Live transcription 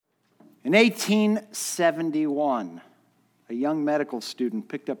In 1871, a young medical student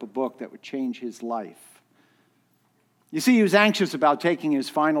picked up a book that would change his life. You see, he was anxious about taking his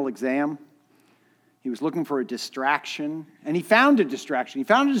final exam. He was looking for a distraction, and he found a distraction. He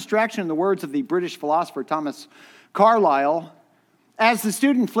found a distraction in the words of the British philosopher Thomas Carlyle. As the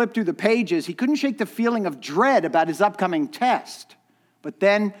student flipped through the pages, he couldn't shake the feeling of dread about his upcoming test. But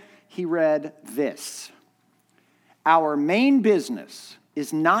then he read this: "Our main business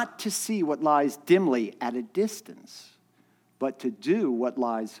is not to see what lies dimly at a distance, but to do what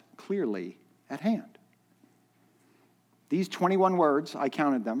lies clearly at hand." These 21 words, I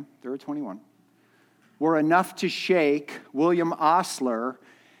counted them, there are 21, were enough to shake William Osler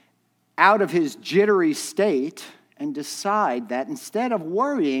out of his jittery state and decide that instead of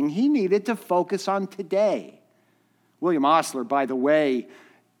worrying, he needed to focus on today. William Osler, by the way,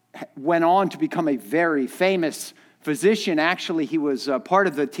 went on to become a very famous physician. Actually, he was part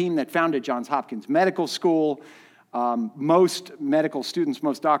of the team that founded Johns Hopkins Medical School. Most medical students,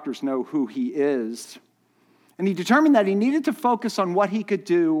 most doctors know who he is. And he determined that he needed to focus on what he could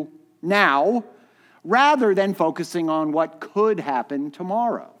do now rather than focusing on what could happen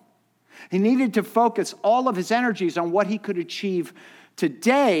tomorrow. He needed to focus all of his energies on what he could achieve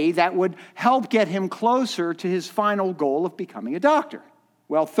today that would help get him closer to his final goal of becoming a doctor.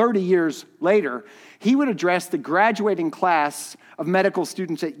 Well, 30 years later, he would address the graduating class of medical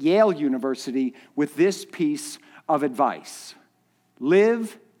students at Yale University with this piece of advice: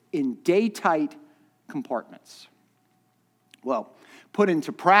 live in day-tight compartments. Well, put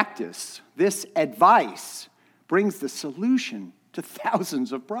into practice, this advice brings the solution to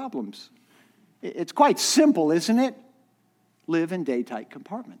thousands of problems. It's quite simple, isn't it? Live in day-tight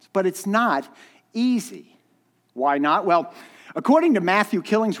compartments. But it's not easy. Why not? Well, according to Matthew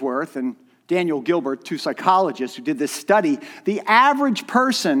Killingsworth and Daniel Gilbert, two psychologists who did this study, the average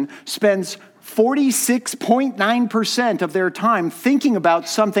person spends 46.9% of their time thinking about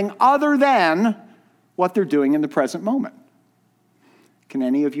something other than what they're doing in the present moment. Can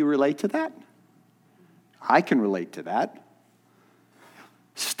any of you relate to that? I can relate to that.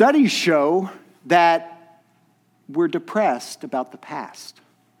 Studies show that we're depressed about the past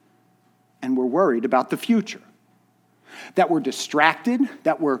and we're worried about the future. That we're distracted,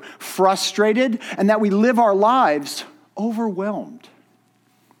 that we're frustrated, and that we live our lives overwhelmed.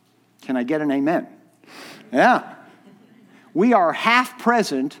 Can I get an amen? Yeah. We are half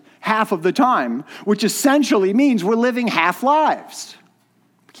present half of the time, which essentially means we're living half lives.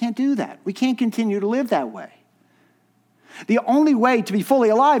 We can't do that. We can't continue to live that way. The only way to be fully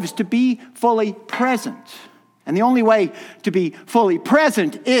alive is to be fully present. And the only way to be fully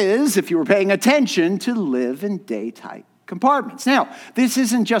present is, if you were paying attention, to live in day-tight compartments. Now, this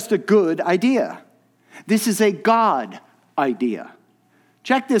isn't just a good idea. This is a God idea.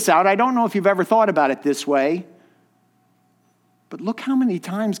 Check this out. I don't know if you've ever thought about it this way, but look how many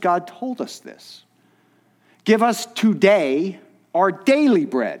times God told us this. Give us today our daily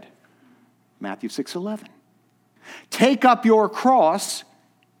bread. Matthew 6:11. Take up your cross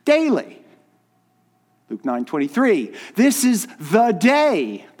daily. Luke 9:23. This is the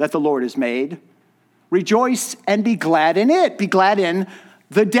day that the Lord has made. Rejoice and be glad in it. Be glad in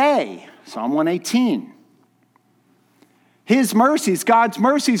the day. Psalm 118. His mercies, God's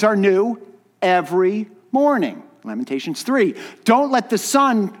mercies, are new every morning. Lamentations 3. Don't let the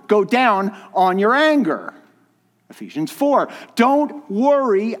sun go down on your anger. Ephesians 4. Don't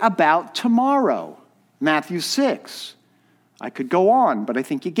worry about tomorrow. Matthew 6. I could go on, but I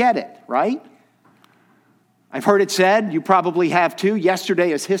think you get it, right? I've heard it said, you probably have too,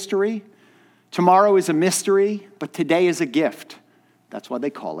 yesterday is history, tomorrow is a mystery, but today is a gift. That's why they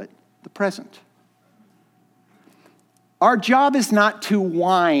call it the present. Our job is not to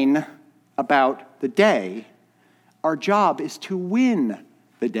whine about the day. Our job is to win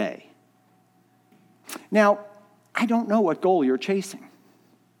the day. Now, I don't know what goal you're chasing.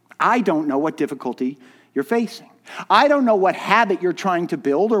 I don't know what difficulty you're facing. I don't know what habit you're trying to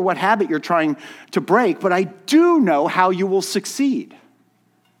build or what habit you're trying to break, but I do know how you will succeed.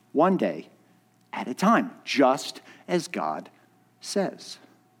 One day at a time, just as God says.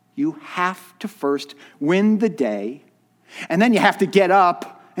 You have to first win the day, and then you have to get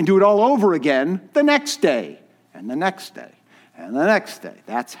up and do it all over again the next day, and the next day, and the next day.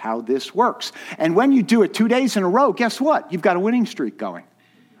 That's how this works. And when you do it 2 days in a row, guess what? You've got a winning streak going.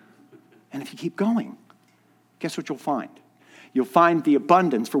 And if you keep going, guess what you'll find? You'll find the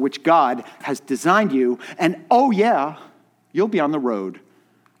abundance for which God has designed you, and oh yeah, you'll be on the road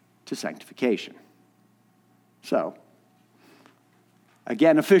to sanctification. So,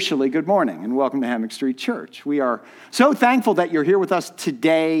 again, officially, good morning and welcome to Hammock Street Church. We are so thankful that you're here with us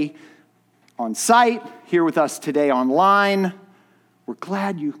today on site, here with us today online. We're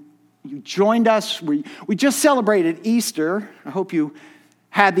glad you joined us. We just celebrated Easter. I hope you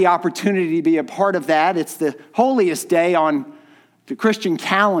had the opportunity to be a part of that. It's the holiest day on the Christian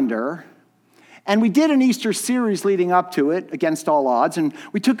calendar. And we did an Easter series leading up to it, Against All Odds, and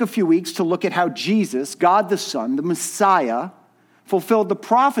we took a few weeks to look at how Jesus, God the Son, the Messiah, fulfilled the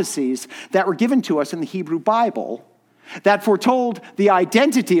prophecies that were given to us in the Hebrew Bible that foretold the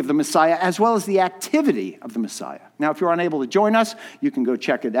identity of the Messiah as well as the activity of the Messiah. Now, if you're unable to join us, you can go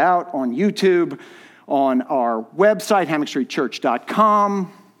check it out on YouTube, on our website,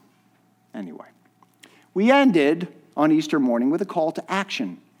 hammockstreetchurch.com. Anyway, we ended on Easter morning with a call to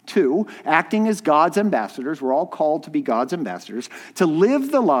action. 2, acting as God's ambassadors. We're all called to be God's ambassadors, to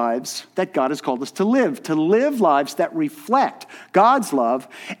live the lives that God has called us to live lives that reflect God's love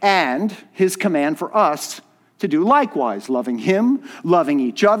and his command for us to do likewise, loving him, loving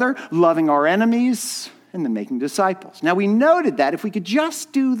each other, loving our enemies, and then making disciples. Now, we noted that if we could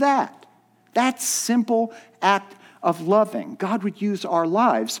just do that simple act of loving, God would use our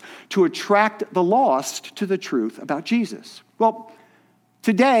lives to attract the lost to the truth about Jesus. Well,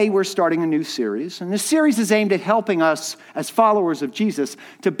 today we're starting a new series, and this series is aimed at helping us as followers of Jesus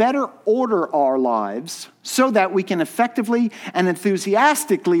to better order our lives so that we can effectively and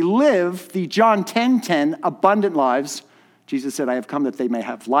enthusiastically live the John 10:10 abundant lives. Jesus said, I have come that they may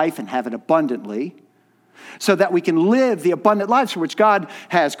have life and have it abundantly, so that we can live the abundant lives for which God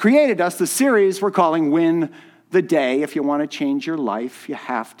has created us. The series we're calling Win the Day. If you want to change your life, you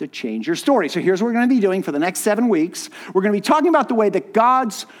have to change your story. So here's what we're going to be doing for the next 7 weeks. We're going to be talking about the way that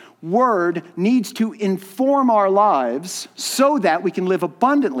God's word needs to inform our lives so that we can live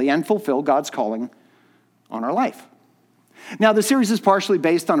abundantly and fulfill God's calling on our life. Now, the series is partially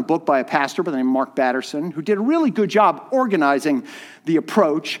based on a book by a pastor by the name of Mark Batterson, who did a really good job organizing the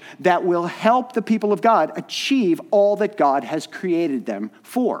approach that will help the people of God achieve all that God has created them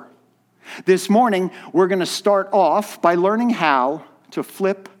for. This morning, we're going to start off by learning how to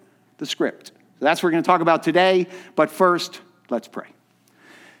flip the script. So that's what we're going to talk about today, but first, let's pray.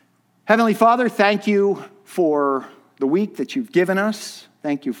 Heavenly Father, thank you for the week that you've given us.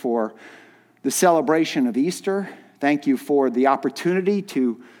 Thank you for the celebration of Easter. Thank you for the opportunity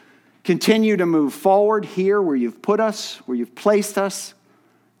to continue to move forward here where you've put us, where you've placed us.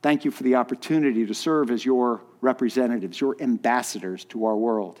 Thank you for the opportunity to serve as your representatives, your ambassadors to our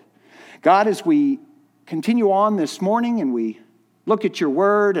world. God, as we continue on this morning and we look at your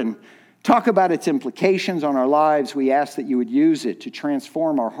word and talk about its implications on our lives, we ask that you would use it to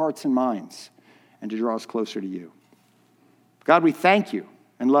transform our hearts and minds and to draw us closer to you. God, we thank you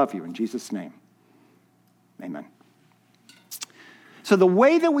and love you in Jesus' name. Amen. So the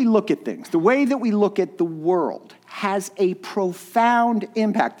way that we look at things, the way that we look at the world has a profound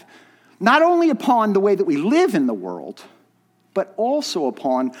impact, not only upon the way that we live in the world, but also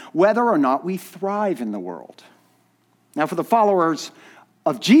upon whether or not we thrive in the world. Now, for the followers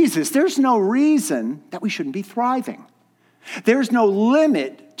of Jesus, there's no reason that we shouldn't be thriving. There's no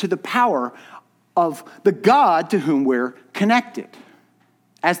limit to the power of the God to whom we're connected.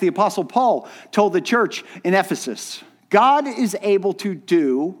 As the Apostle Paul told the church in Ephesus, God is able to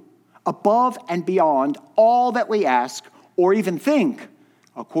do above and beyond all that we ask or even think,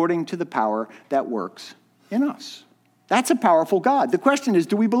 according to the power that works in us. That's a powerful God. The question is,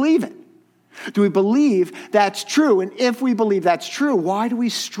 do we believe it? Do we believe that's true? And if we believe that's true, why do we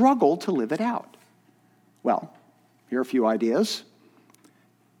struggle to live it out? Well, here are a few ideas.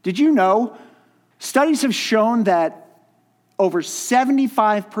 Did you know studies have shown that over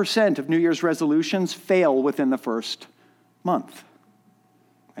 75% of New Year's resolutions fail within the first month?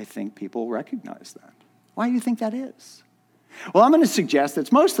 I think people recognize that. Why do you think that is? Well, I'm going to suggest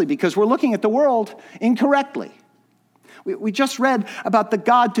it's mostly because we're looking at the world incorrectly. We just read about the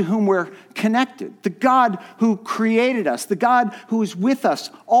God to whom we're connected, the God who created us, the God who is with us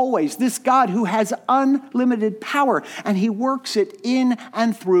always, this God who has unlimited power, and he works it in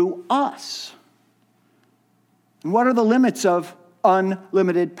and through us. And what are the limits of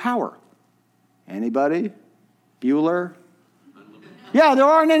unlimited power? Anybody? Bueller? Yeah, there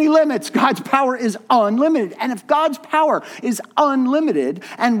aren't any limits. God's power is unlimited. And if God's power is unlimited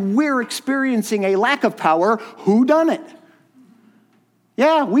and we're experiencing a lack of power, who done it?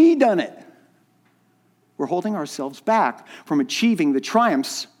 Yeah, we done it. We're holding ourselves back from achieving the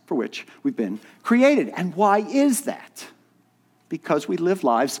triumphs for which we've been created. And why is that? Because we live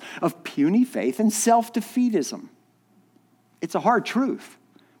lives of puny faith and self-defeatism. It's a hard truth,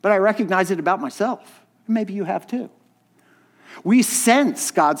 but I recognize it about myself. Maybe you have too. We sense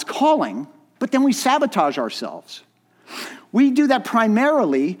God's calling, but then we sabotage ourselves. We do that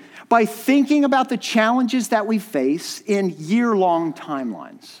primarily by thinking about the challenges that we face in year-long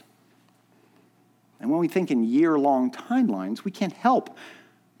timelines. And when we think in year-long timelines, we can't help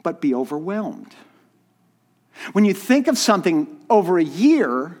but be overwhelmed. When you think of something over a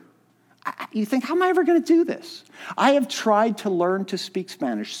year, you think, how am I ever going to do this? I have tried to learn to speak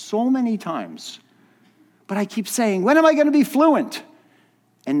Spanish so many times, but I keep saying, when am I going to be fluent?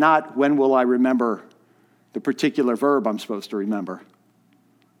 And not, when will I remember the particular verb I'm supposed to remember?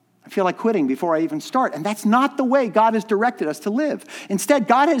 I feel like quitting before I even start. And that's not the way God has directed us to live. Instead,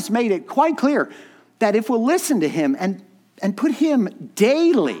 God has made it quite clear that if we'll listen to him and put him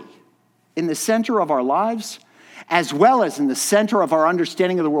daily in the center of our lives, as well as in the center of our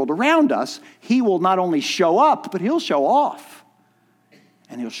understanding of the world around us, he will not only show up, but he'll show off.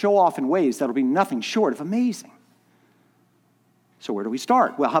 And he'll show off in ways that'll be nothing short of amazing. So where do we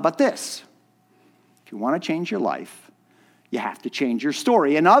start? Well, how about this? If you want to change your life, you have to change your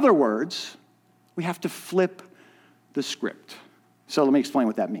story. In other words, we have to flip the script. So let me explain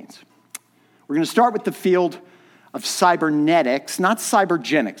what that means. We're going to start with the field of cybernetics, not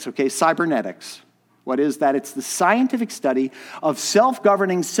cybergenics, okay? Cybernetics. What is that? It's the scientific study of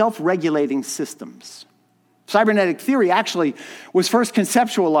self-governing, self-regulating systems. Cybernetic theory actually was first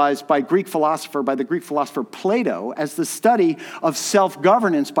conceptualized by the Greek philosopher Plato as the study of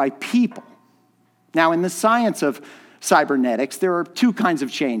self-governance by people. Now, in the science of cybernetics, there are two kinds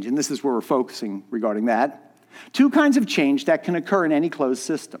of change, and this is where we're focusing regarding that. Two kinds of change that can occur in any closed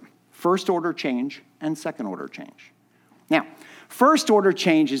system: first-order change and second-order change. Now, first-order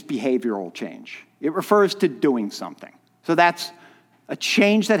change is behavioral change. It refers to doing something. So that's a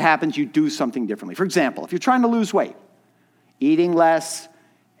change that happens, you do something differently. For example, if you're trying to lose weight, eating less,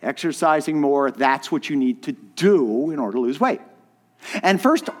 exercising more, that's what you need to do in order to lose weight. And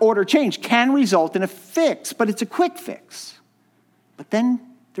first-order change can result in a fix, but it's a quick fix. But then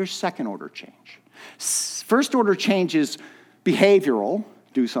there's second-order change. First-order change is behavioral,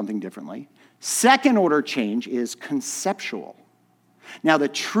 do something differently. Second-order change is conceptual. Now, the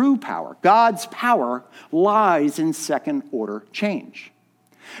true power, God's power, lies in second-order change.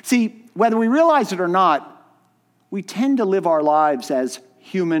 See, whether we realize it or not, we tend to live our lives as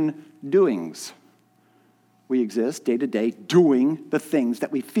human doings. We exist day to day doing the things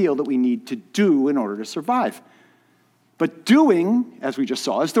that we feel that we need to do in order to survive. But doing, as we just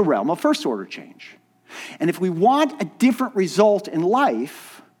saw, is the realm of first-order change. And if we want a different result in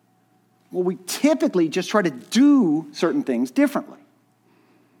life, well, we typically just try to do certain things differently.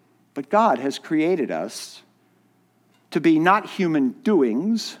 But God has created us to be not human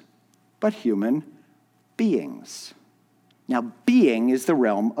doings, but human beings. Now, being is the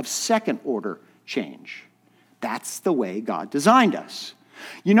realm of second-order change. That's the way God designed us.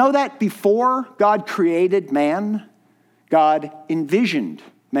 You know that before God created man, God envisioned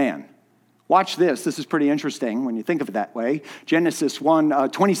man. Watch this. This is pretty interesting when you think of it that way. Genesis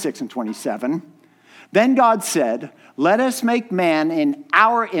 1:26 and 27. Then God said, "Let us make man in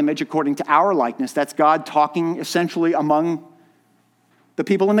our image according to our likeness." That's God talking essentially among the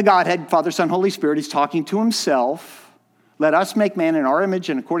people in the Godhead, Father, Son, Holy Spirit. He's talking to himself. Let us make man in our image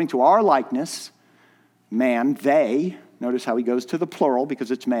and according to our likeness. Man, they, notice how he goes to the plural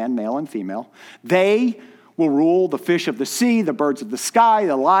because it's man, male and female. They will rule the fish of the sea, the birds of the sky,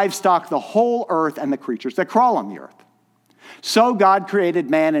 the livestock, the whole earth, and the creatures that crawl on the earth. So God created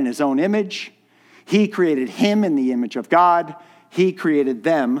man in his own image. He created him in the image of God. He created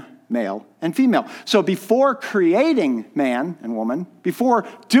them, male and female. So before creating man and woman, before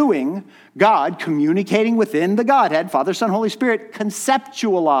doing, God, communicating within the Godhead, Father, Son, Holy Spirit,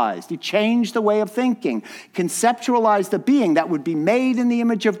 conceptualized. He changed the way of thinking, conceptualized a being that would be made in the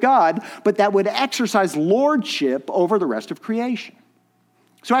image of God, but that would exercise lordship over the rest of creation.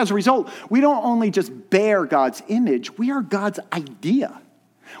 So as a result, we don't only just bear God's image, we are God's idea.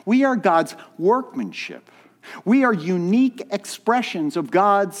 We are God's workmanship. We are unique expressions of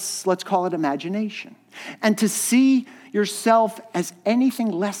God's, let's call it, imagination. And to see yourself as anything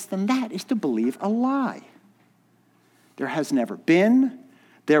less than that is to believe a lie. There has never been,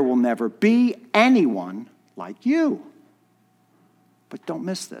 there will never be anyone like you. But don't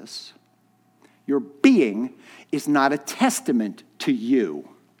miss this. Your being is not a testament to you.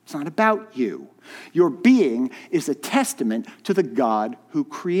 It's not about you. Your being is a testament to the God who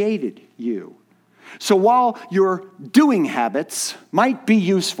created you. So while your doing habits might be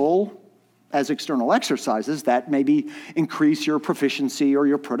useful as external exercises that maybe increase your proficiency or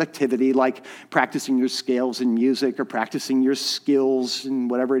your productivity, like practicing your scales in music or practicing your skills in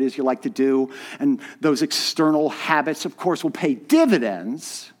whatever it is you like to do, and those external habits, of course, will pay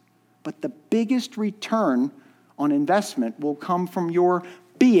dividends, but the biggest return on investment will come from your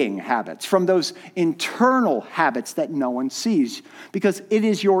being habits, from those internal habits that no one sees, because it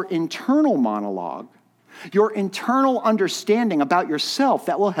is your internal monologue, your internal understanding about yourself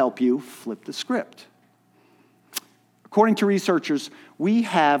that will help you flip the script. According to researchers, we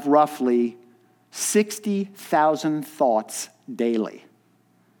have roughly 60,000 thoughts daily.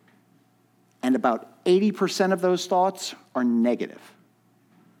 And about 80% of those thoughts are negative.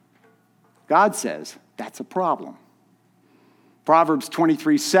 God says that's a problem. Proverbs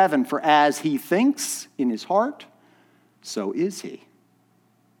 23:7, for as he thinks in his heart, so is he.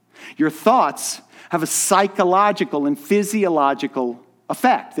 Your thoughts have a psychological and physiological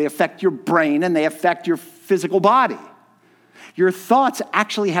effect. They affect your brain and they affect your physical body. Your thoughts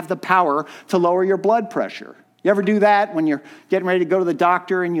actually have the power to lower your blood pressure. You ever do that when you're getting ready to go to the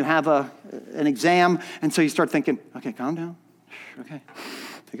doctor and you have an exam, and so you start thinking, okay, calm down. Okay,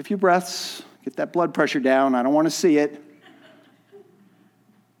 take a few breaths, get that blood pressure down. I don't want to see it.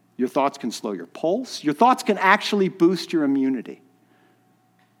 Your thoughts can slow your pulse. Your thoughts can actually boost your immunity.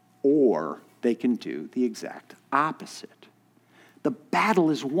 Or they can do the exact opposite. The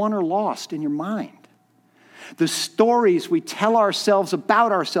battle is won or lost in your mind. The stories we tell ourselves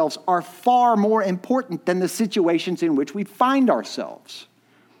about ourselves are far more important than the situations in which we find ourselves.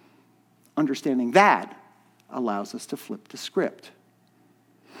 Understanding that allows us to flip the script.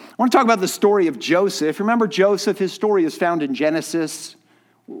 I want to talk about the story of Joseph. Remember Joseph? His story is found in Genesis.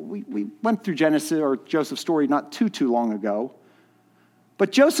 We went through Genesis or Joseph's story not too long ago.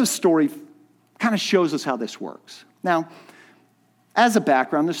 But Joseph's story kind of shows us how this works. Now, as a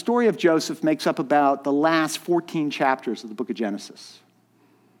background, the story of Joseph makes up about the last 14 chapters of the book of Genesis.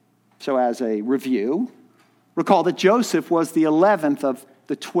 So as a review, recall that Joseph was the 11th of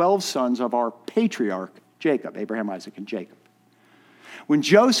the 12 sons of our patriarch, Jacob, Abraham, Isaac, and Jacob. When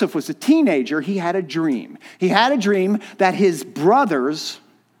Joseph was a teenager, he had a dream. He had a dream that his brothers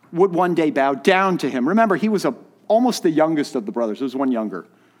would one day bow down to him. Remember, he was almost the youngest of the brothers. There was one younger.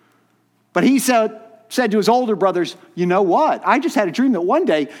 But he said to his older brothers, you know what? I just had a dream that one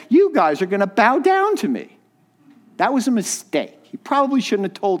day you guys are going to bow down to me. That was a mistake. He probably shouldn't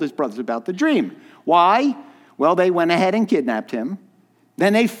have told his brothers about the dream. Why? Well, they went ahead and kidnapped him.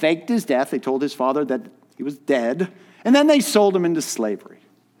 Then they faked his death. They told his father that he was dead. And then they sold him into slavery.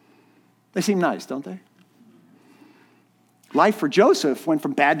 They seem nice, don't they? Life for Joseph went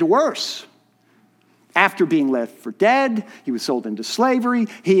from bad to worse. After being left for dead, he was sold into slavery.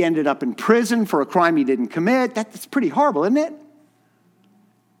 He ended up in prison for a crime he didn't commit. That's pretty horrible, isn't it?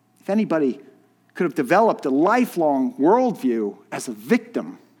 If anybody could have developed a lifelong worldview as a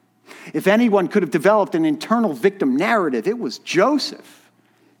victim, if anyone could have developed an internal victim narrative, it was Joseph.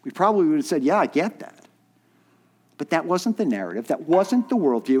 We probably would have said, yeah, I get that. But that wasn't the narrative. That wasn't the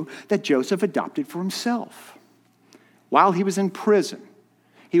worldview that Joseph adopted for himself. While he was in prison,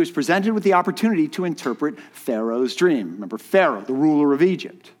 he was presented with the opportunity to interpret Pharaoh's dream. Remember Pharaoh, the ruler of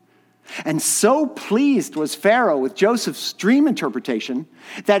Egypt. And so pleased was Pharaoh with Joseph's dream interpretation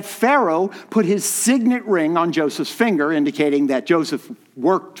that Pharaoh put his signet ring on Joseph's finger, indicating that Joseph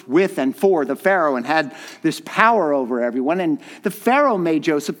worked with and for the Pharaoh and had this power over everyone. And the Pharaoh made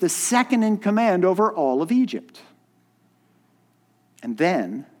Joseph the second in command over all of Egypt. And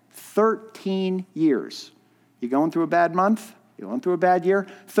then 13 years. You going through a bad month? You going through a bad year?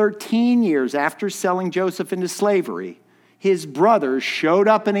 13 years after selling Joseph into slavery, his brothers showed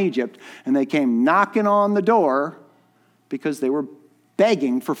up in Egypt, and they came knocking on the door because they were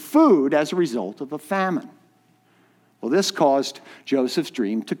begging for food as a result of a famine. Well, this caused Joseph's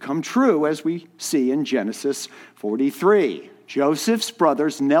dream to come true, as we see in Genesis 43. Joseph's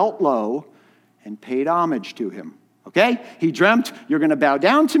brothers knelt low and paid homage to him. Okay? He dreamt, you're going to bow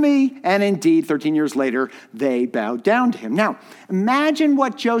down to me, and indeed, 13 years later, they bowed down to him. Now, imagine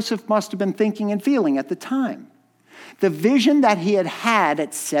what Joseph must have been thinking and feeling at the time. The vision that he had had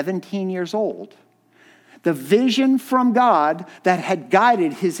at 17 years old, the vision from God that had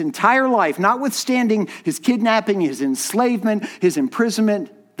guided his entire life, notwithstanding his kidnapping, his enslavement, his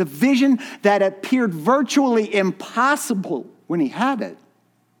imprisonment, the vision that appeared virtually impossible when he had it,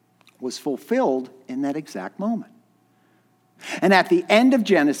 was fulfilled in that exact moment. And at the end of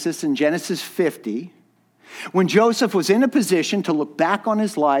Genesis, in Genesis 50, when Joseph was in a position to look back on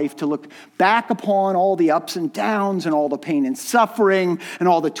his life, to look back upon all the ups and downs and all the pain and suffering and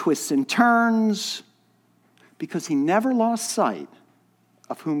all the twists and turns, because he never lost sight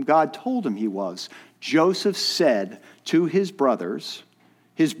of whom God told him he was, Joseph said to his brothers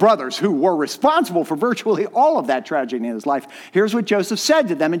who were responsible for virtually all of that tragedy in his life, here's what Joseph said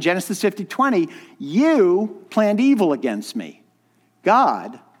to them in Genesis 50:20, you planned evil against me.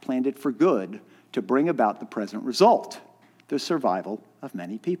 God planned it for good to bring about the present result, the survival of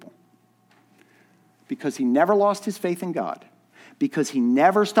many people. Because he never lost his faith in God, because he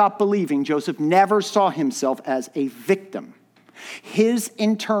never stopped believing, Joseph never saw himself as a victim. His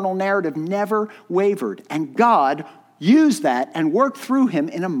internal narrative never wavered, and God used that and worked through him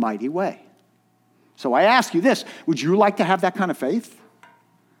in a mighty way. So I ask you this, would you like to have that kind of faith?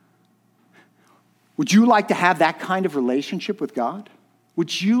 Would you like to have that kind of relationship with God?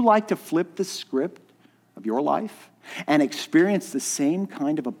 Would you like to flip the script of your life and experience the same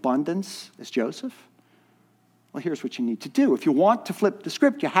kind of abundance as Joseph? Well, here's what you need to do. If you want to flip the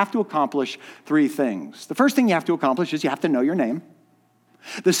script, you have to accomplish 3 things. The first thing you have to accomplish is you have to know your name.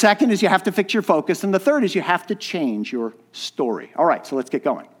 The second is you have to fix your focus. And the third is you have to change your story. All right, so let's get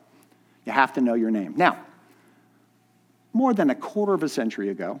going. You have to know your name. Now, more than a quarter of a century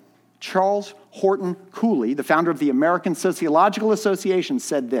ago, Charles Horton Cooley, the founder of the American Sociological Association,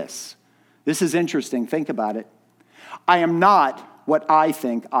 said this. This is interesting. Think about it. I am not what I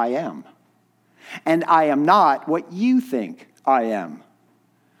think I am. And I am not what you think I am.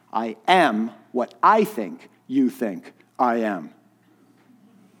 I am what I think you think I am.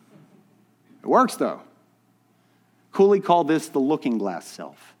 It works, though. Cooley called this the looking glass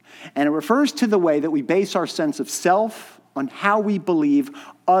self. And it refers to the way that we base our sense of self on how we believe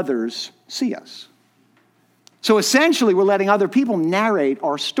others see us. So essentially, we're letting other people narrate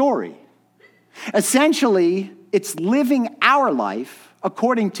our story. Essentially, it's living our life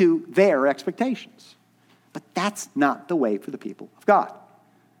according to their expectations. But that's not the way for the people of God.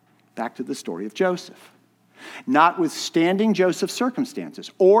 Back to the story of Joseph. Notwithstanding Joseph's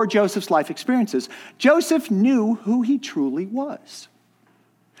circumstances or Joseph's life experiences, Joseph knew who he truly was.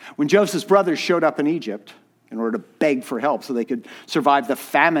 When Joseph's brothers showed up in Egypt in order to beg for help so they could survive the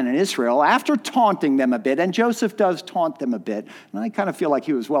famine in Israel, after taunting them a bit, and Joseph does taunt them a bit, and I kind of feel like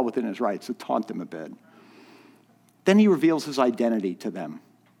he was well within his rights to taunt them a bit. Then he reveals his identity to them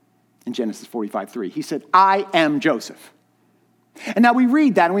in Genesis 45:3. He said, I am Joseph. And now we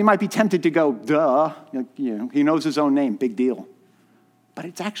read that and we might be tempted to go, duh, he knows his own name, big deal. But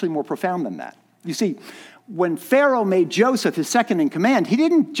it's actually more profound than that. You see, when Pharaoh made Joseph his second in command, he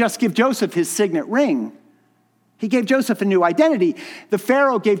didn't just give Joseph his signet ring. He gave Joseph a new identity. The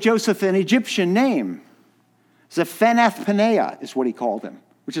Pharaoh gave Joseph an Egyptian name. Zephanath-Paneah is what he called him,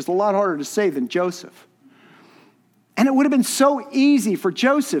 which is a lot harder to say than Joseph. And it would have been so easy for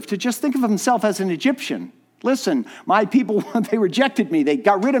Joseph to just think of himself as an Egyptian. Listen, my people, they rejected me. They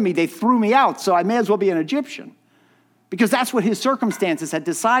got rid of me. They threw me out. So I may as well be an Egyptian. Because that's what his circumstances had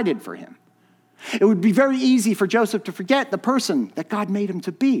decided for him. It would be very easy for Joseph to forget the person that God made him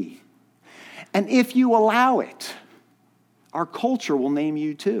to be. And if you allow it, our culture will name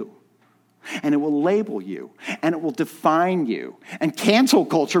you too. And it will label you. And it will define you. And cancel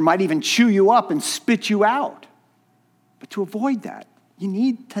culture might even chew you up and spit you out. But to avoid that, you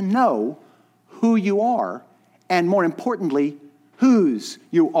need to know who you are, and more importantly, whose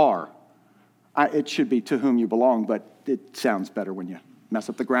you are. It should be to whom you belong, but it sounds better when you mess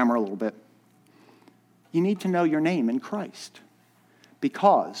up the grammar a little bit. You need to know your name in Christ,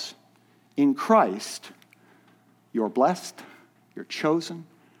 because in Christ, you're blessed, you're chosen,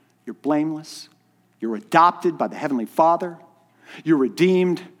 you're blameless, you're adopted by the Heavenly Father, you're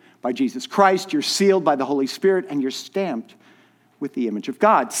redeemed by Jesus Christ, you're sealed by the Holy Spirit, and you're stamped with the image of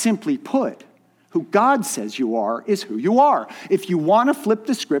God. Simply put, who God says you are is who you are. If you want to flip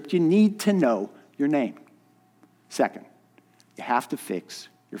the script, you need to know your name. Second, you have to fix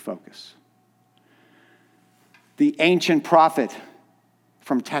your focus. The ancient prophet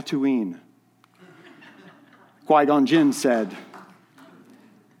from Tatooine, Qui-Gon Jinn, said,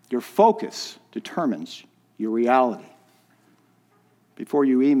 your focus determines your reality. Before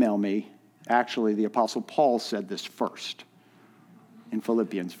you email me, actually, the Apostle Paul said this first in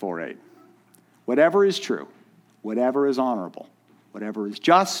Philippians 4:8. Whatever is true, whatever is honorable, whatever is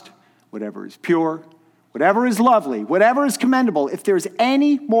just, whatever is pure, whatever is lovely, whatever is commendable, if there's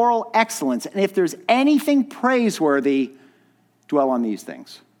any moral excellence, and if there's anything praiseworthy, dwell on these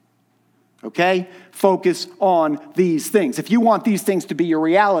things. Okay? Focus on these things. If you want these things to be your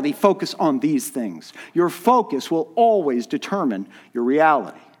reality, focus on these things. Your focus will always determine your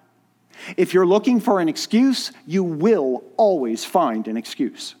reality. If you're looking for an excuse, you will always find an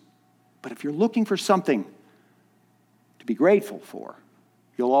excuse. But if you're looking for something to be grateful for,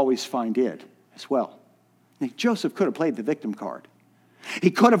 you'll always find it as well. Now, Joseph could have played the victim card.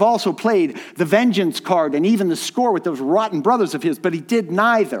 He could have also played the vengeance card and even the score with those rotten brothers of his, but he did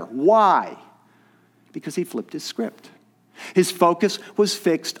neither. Why? Because he flipped his script. His focus was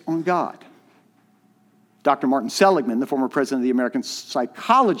fixed on God. Dr. Martin Seligman, the former president of the American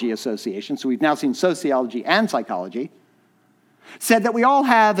Psychology Association, so we've now seen sociology and psychology, said that we all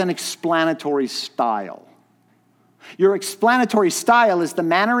have an explanatory style. Your explanatory style is the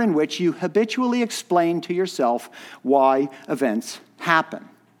manner in which you habitually explain to yourself why events happen.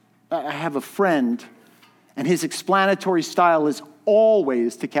 I have a friend, and his explanatory style is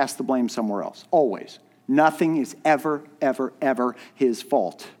always to cast the blame somewhere else. Always. Nothing is ever, ever, ever his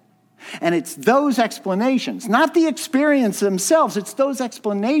fault. And it's those explanations, not the experience themselves, it's those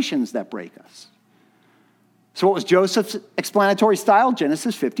explanations that break us. So what was Joseph's explanatory style?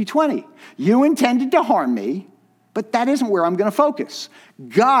 Genesis 50:20. You intended to harm me, but that isn't where I'm going to focus.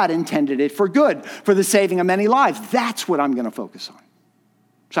 God intended it for good, for the saving of many lives. That's what I'm going to focus on.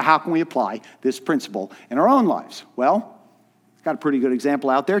 So how can we apply this principle in our own lives? Well, I've got a pretty good example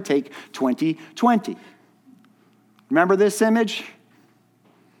out there. Take 2020. Remember this image?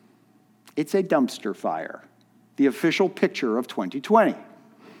 It's a dumpster fire, the official picture of 2020.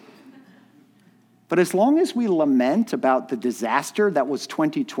 But as long as we lament about the disaster that was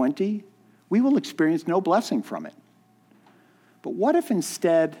 2020, we will experience no blessing from it. But what if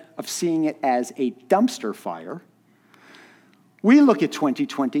instead of seeing it as a dumpster fire, we look at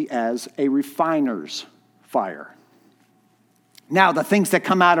 2020 as a refiner's fire? Now, the things that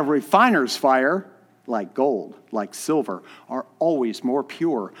come out of a refiner's fire, like gold, like silver, are always more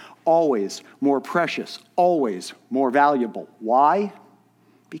pure, always more precious, always more valuable. Why?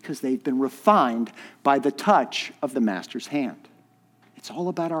 Because they've been refined by the touch of the master's hand. It's all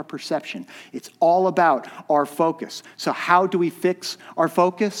about our perception. It's all about our focus. So how do we fix our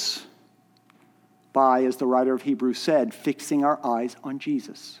focus? By, as the writer of Hebrews said, fixing our eyes on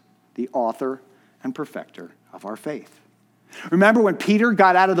Jesus, the author and perfecter of our faith. Remember when Peter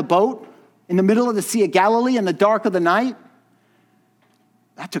got out of the boat in the middle of the Sea of Galilee in the dark of the night?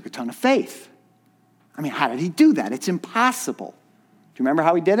 That took a ton of faith. I mean, how did he do that? It's impossible. Do you remember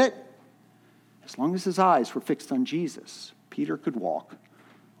how he did it? As long as his eyes were fixed on Jesus, Peter could walk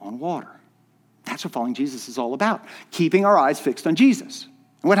on water. That's what following Jesus is all about, keeping our eyes fixed on Jesus.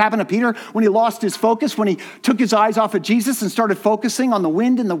 And what happened to Peter when he lost his focus, when he took his eyes off of Jesus and started focusing on the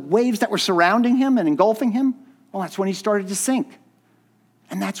wind and the waves that were surrounding him and engulfing him? Well, that's when he started to sink.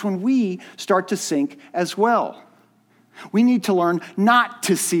 And that's when we start to sink as well. We need to learn not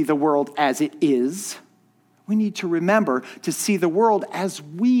to see the world as it is. We need to remember to see the world as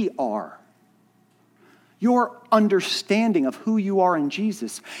we are. Your understanding of who you are in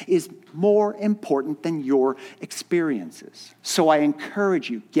Jesus is more important than your experiences. So I encourage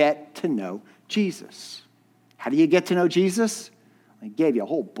you, get to know Jesus. How do you get to know Jesus? I gave you a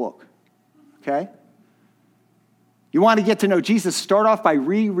whole book, okay? You want to get to know Jesus, start off by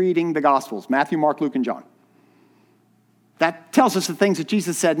rereading the Gospels, Matthew, Mark, Luke, and John. That tells us the things that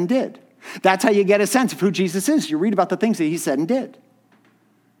Jesus said and did. That's how you get a sense of who Jesus is. You read about the things that he said and did.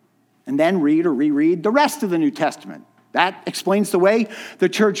 And then read or reread the rest of the New Testament. That explains the way the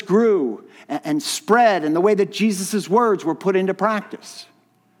church grew and spread and the way that Jesus' words were put into practice.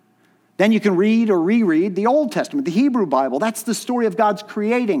 Then you can read or reread the Old Testament, the Hebrew Bible. That's the story of God's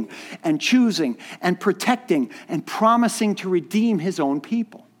creating and choosing and protecting and promising to redeem his own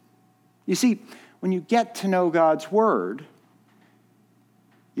people. You see, when you get to know God's word,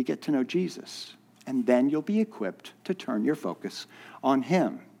 you get to know Jesus. And then you'll be equipped to turn your focus on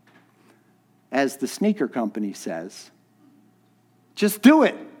him. As the sneaker company says, just do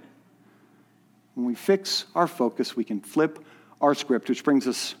it. When we fix our focus, we can flip our script, which brings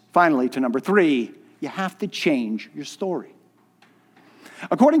us finally to number 3. You have to change your story.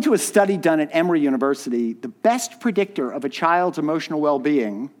 According to a study done at Emory University, the best predictor of a child's emotional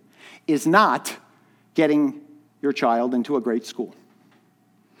well-being is not getting your child into a great school.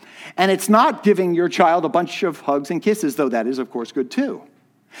 And it's not giving your child a bunch of hugs and kisses, though that is, of course, good too.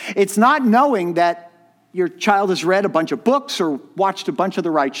 It's not knowing that your child has read a bunch of books or watched a bunch of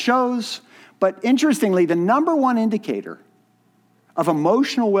the right shows. But interestingly, the number one indicator of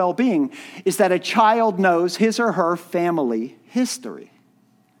emotional well-being is that a child knows his or her family history.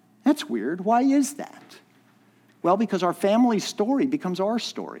 That's weird. Why is that? Well, because our family story becomes our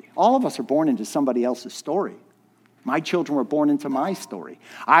story. All of us are born into somebody else's story. My children were born into my story.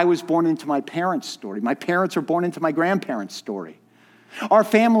 I was born into my parents' story. My parents were born into my grandparents' story. Our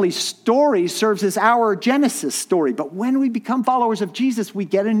family story serves as our Genesis story, but when we become followers of Jesus, we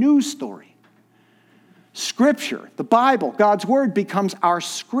get a new story. Scripture, the Bible, God's word becomes our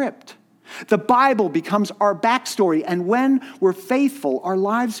script. The Bible becomes our backstory, and when we're faithful, our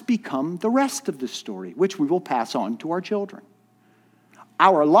lives become the rest of the story, which we will pass on to our children.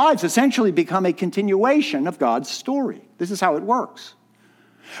 Our lives essentially become a continuation of God's story. This is how it works.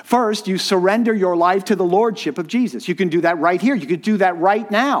 First, you surrender your life to the lordship of Jesus. You can do that right here. You could do that right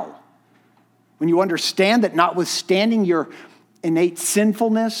now. When you understand that notwithstanding your innate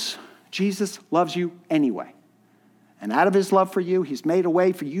sinfulness, Jesus loves you anyway. And out of his love for you, he's made a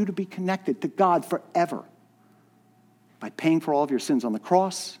way for you to be connected to God forever by paying for all of your sins on the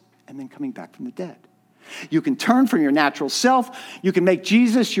cross and then coming back from the dead. You can turn from your natural self. You can make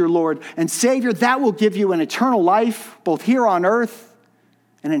Jesus your Lord and Savior. That will give you an eternal life, both here on earth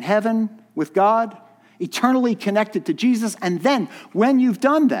and in heaven with God, eternally connected to Jesus. And then when you've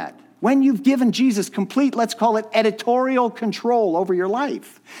done that, when you've given Jesus complete, let's call it editorial control over your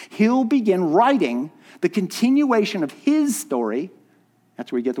life, he'll begin writing the continuation of his story.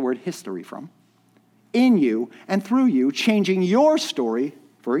 That's where you get the word history from. In you and through you, changing your story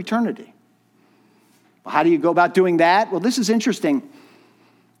for eternity. Well, how do you go about doing that? Well, this is interesting.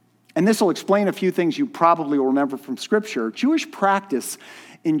 And this will explain a few things you probably will remember from Scripture. Jewish practice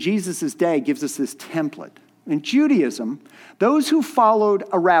in Jesus' day gives us this template. In Judaism, those who followed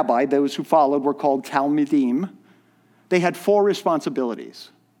a rabbi, those who followed were called Talmidim. They had 4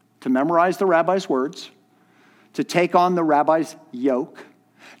 responsibilities: to memorize the rabbi's words, to take on the rabbi's yoke,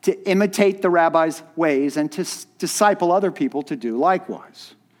 to imitate the rabbi's ways, and to disciple other people to do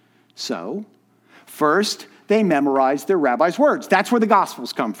likewise. So, first, they memorized their rabbi's words. That's where the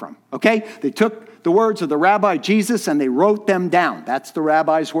Gospels come from, okay? They took the words of the rabbi Jesus and they wrote them down. That's the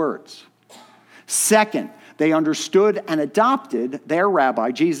rabbi's words. Second, they understood and adopted their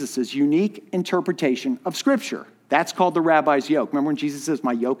rabbi Jesus' unique interpretation of Scripture. That's called the rabbi's yoke. Remember when Jesus says,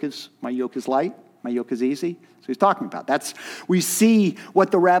 my yoke is light, my yoke is easy? So he's talking about. We see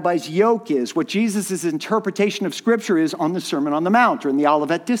what the rabbi's yoke is, what Jesus' interpretation of Scripture is on the Sermon on the Mount or in the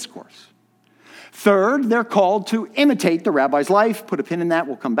Olivet Discourse. Third, they're called to imitate the rabbi's life. Put a pin in that.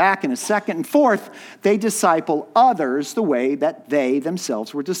 We'll come back in a second. And fourth, they disciple others the way that they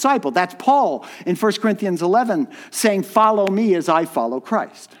themselves were discipled. That's Paul in 1 Corinthians 11 saying, follow me as I follow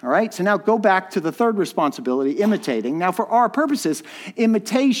Christ. All right? So now go back to the third responsibility, imitating. Now, for our purposes,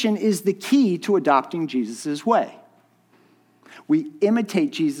 imitation is the key to adopting Jesus' way. We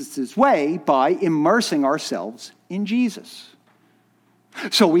imitate Jesus' way by immersing ourselves in Jesus.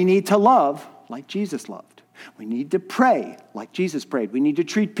 So we need to love like Jesus loved. We need to pray like Jesus prayed. We need to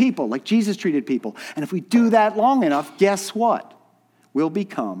treat people like Jesus treated people. And if we do that long enough, guess what? We'll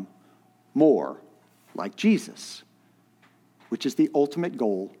become more like Jesus, which is the ultimate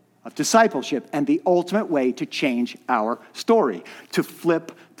goal of discipleship and the ultimate way to change our story, to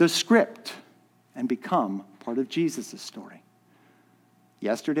flip the script and become part of Jesus' story.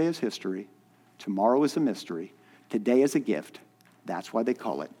 Yesterday is history. Tomorrow is a mystery. Today is a gift. That's why they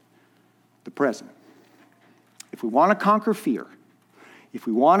call it the present. If we want to conquer fear, if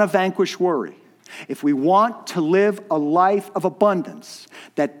we want to vanquish worry, if we want to live a life of abundance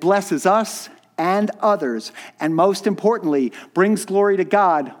that blesses us and others, and most importantly, brings glory to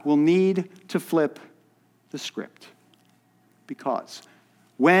God, we'll need to flip the script. Because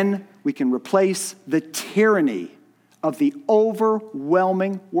when we can replace the tyranny of the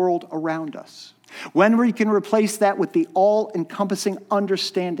overwhelming world around us, when we can replace that with the all-encompassing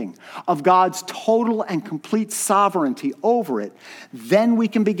understanding of God's total and complete sovereignty over it, then we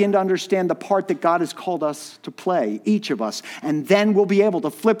can begin to understand the part that God has called us to play, each of us. And then we'll be able to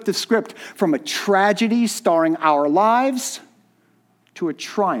flip the script from a tragedy starring our lives to a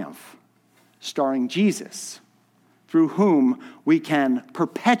triumph starring Jesus, through whom we can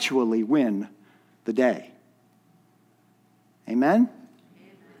perpetually win the day. Amen?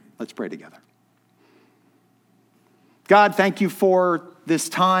 Let's pray together. God, thank you for this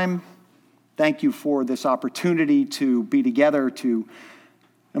time. Thank you for this opportunity to be together, to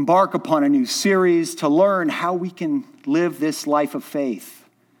embark upon a new series, to learn how we can live this life of faith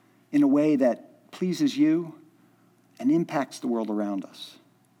in a way that pleases you and impacts the world around us.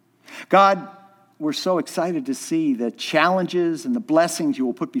 God, we're so excited to see the challenges and the blessings you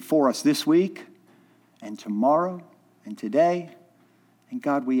will put before us this week and tomorrow and today. And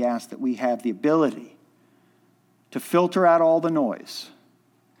God, we ask that we have the ability to filter out all the noise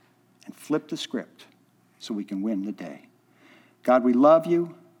and flip the script so we can win the day. God, we love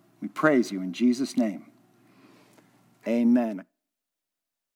you. We praise you in Jesus' name. Amen.